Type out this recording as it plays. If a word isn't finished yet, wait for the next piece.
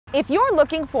If you're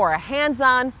looking for a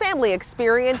hands-on family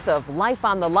experience of life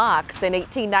on the locks in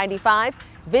 1895,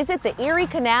 visit the Erie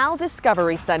Canal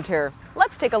Discovery Center.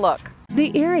 Let's take a look.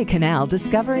 The Erie Canal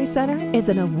Discovery Center is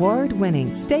an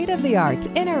award-winning, state-of-the-art,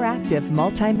 interactive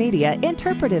multimedia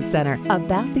interpretive center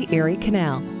about the Erie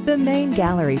Canal. The main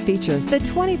gallery features the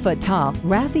 20-foot-tall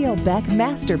Raphael Beck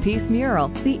masterpiece mural,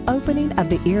 The Opening of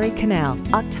the Erie Canal,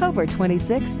 October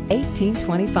 26,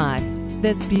 1825.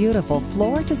 This beautiful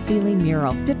floor-to-ceiling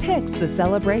mural depicts the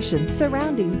celebration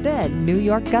surrounding then New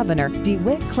York Governor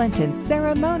DeWitt Clinton's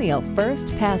ceremonial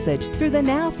first passage through the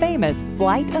now famous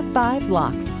Flight of 5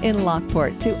 Locks in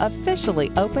Lockport to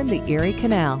officially open the Erie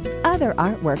Canal. Other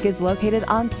artwork is located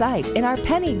on site in our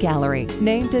Penny Gallery,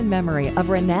 named in memory of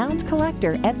renowned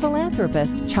collector and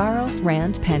philanthropist Charles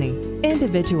Rand Penny.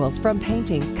 Individuals from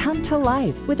painting come to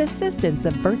life with assistance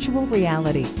of virtual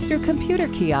reality through computer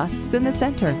kiosks in the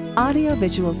center.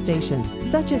 Audio-visual stations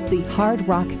such as the Hard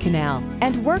Rock Canal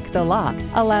and Work the Lock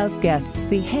allows guests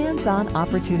the hands-on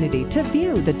opportunity to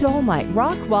view the Dolomite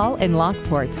Rock Wall in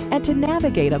Lockport and to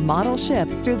navigate a model ship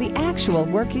through the actual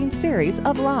working series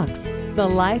of locks. The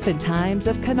life and times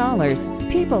of canalers,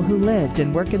 people who lived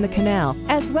and work in the canal,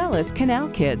 as well as canal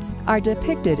kids, are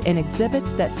depicted in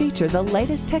exhibits that feature the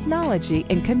latest technology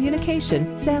in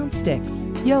communication sound sticks.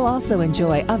 You'll also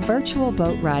enjoy a virtual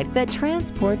boat ride that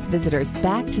transports visitors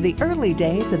back to the early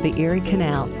days of the Erie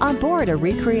Canal on board a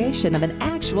recreation of an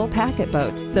actual packet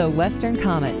boat, the Western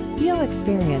Comet. You'll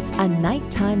experience a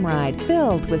nighttime ride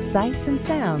filled with sights and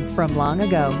sounds from long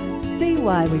ago. See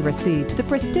why we received the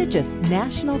prestigious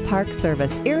National Park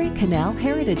Service Erie Canal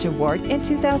Heritage Award in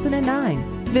 2009.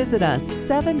 Visit us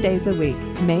 7 days a week,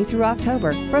 May through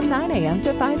October, from 9 a.m.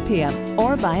 to 5 p.m.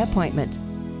 or by appointment.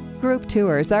 Group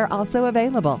tours are also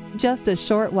available. Just a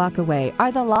short walk away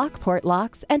are the Lockport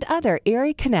Locks and other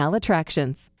Erie Canal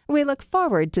attractions. We look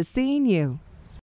forward to seeing you.